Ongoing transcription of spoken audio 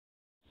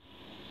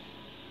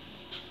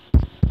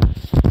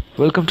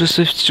Welcome to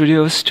Swift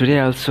Studios. Today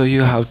I'll show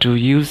you how to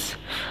use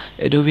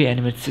Adobe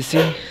Animate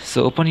CC.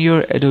 So open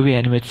your Adobe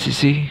Animate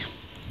CC.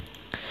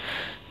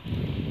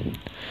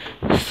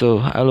 So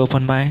I'll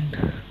open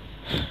mine,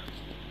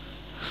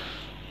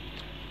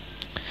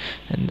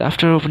 and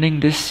after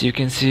opening this you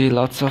can see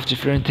lots of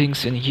different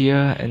things in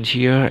here and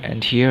here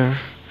and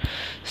here.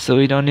 So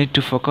we don't need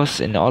to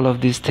focus in all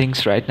of these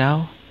things right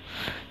now.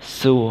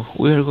 So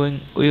we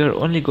are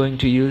only going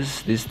to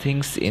use these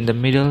things in the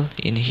middle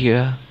in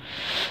here.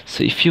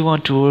 So if you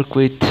want to work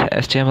with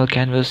HTML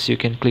canvas, you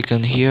can click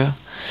on here.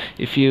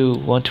 If you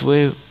want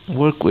to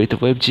work with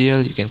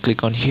WebGL, you can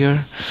click on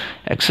here.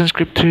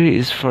 ActionScript 3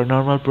 is for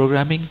normal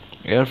programming.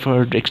 Air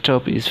for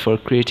desktop is for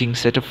creating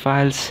setup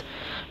files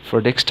for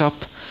desktop,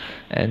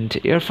 and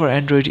Air for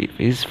Android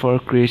is for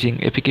creating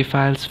APK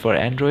files for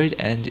Android,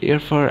 and Air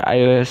for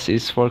iOS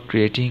is for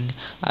creating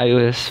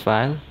iOS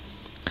file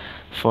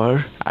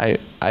for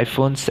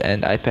iPhones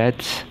and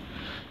iPads.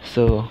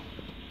 So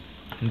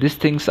these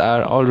things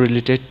are all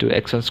related to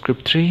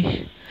ActionScript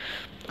 3.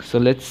 So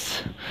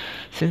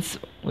since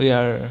we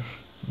are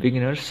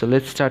beginners, so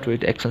let's start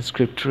with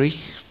ActionScript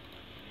 3.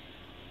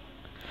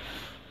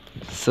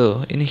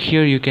 So in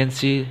here you can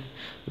see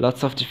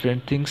lots of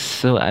different things.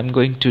 So I'm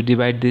going to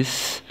divide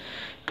this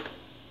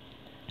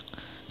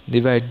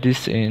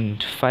in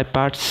 5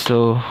 parts.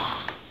 So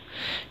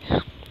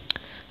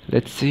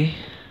let's see.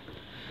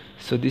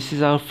 So this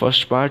is our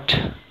first part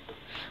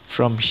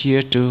from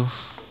here to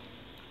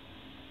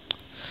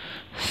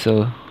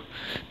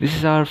this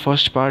is our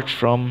first part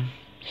from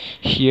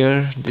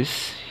here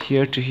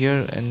to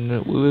here,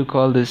 and we will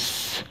call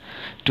this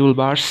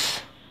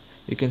toolbars.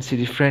 You can see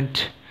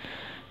different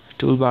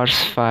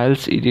toolbars,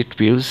 files, edit,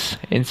 views,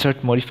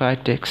 insert, modify,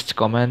 text,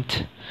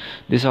 comment.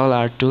 These all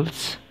are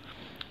tools.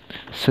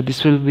 So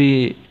this will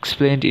be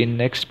explained in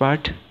next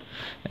part,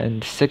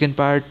 and second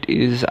part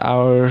is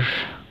our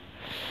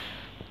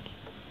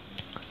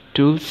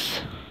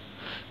tools.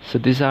 So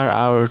these are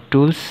our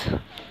tools.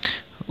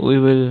 We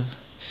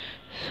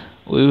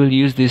will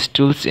use these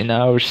tools in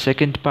our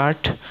second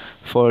part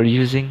for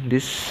using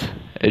this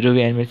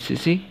Adobe Animate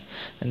CC.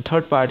 And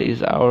third part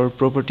is our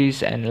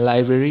properties and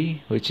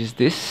library, which is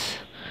this.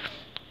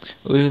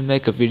 We will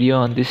make a video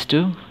on this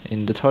too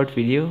in the third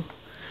video.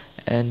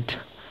 And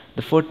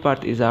the fourth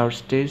part is our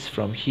stage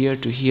from here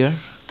to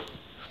here,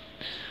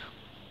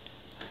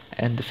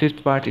 and the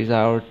fifth part is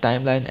our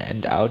timeline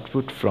and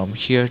output from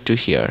here to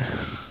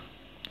here.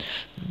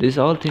 These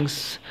all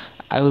things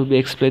I will be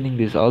explaining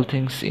these all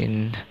things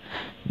in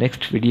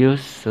next videos,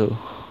 so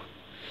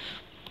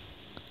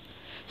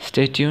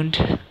stay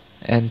tuned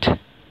and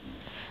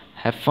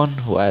have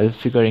fun while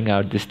figuring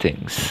out these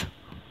things.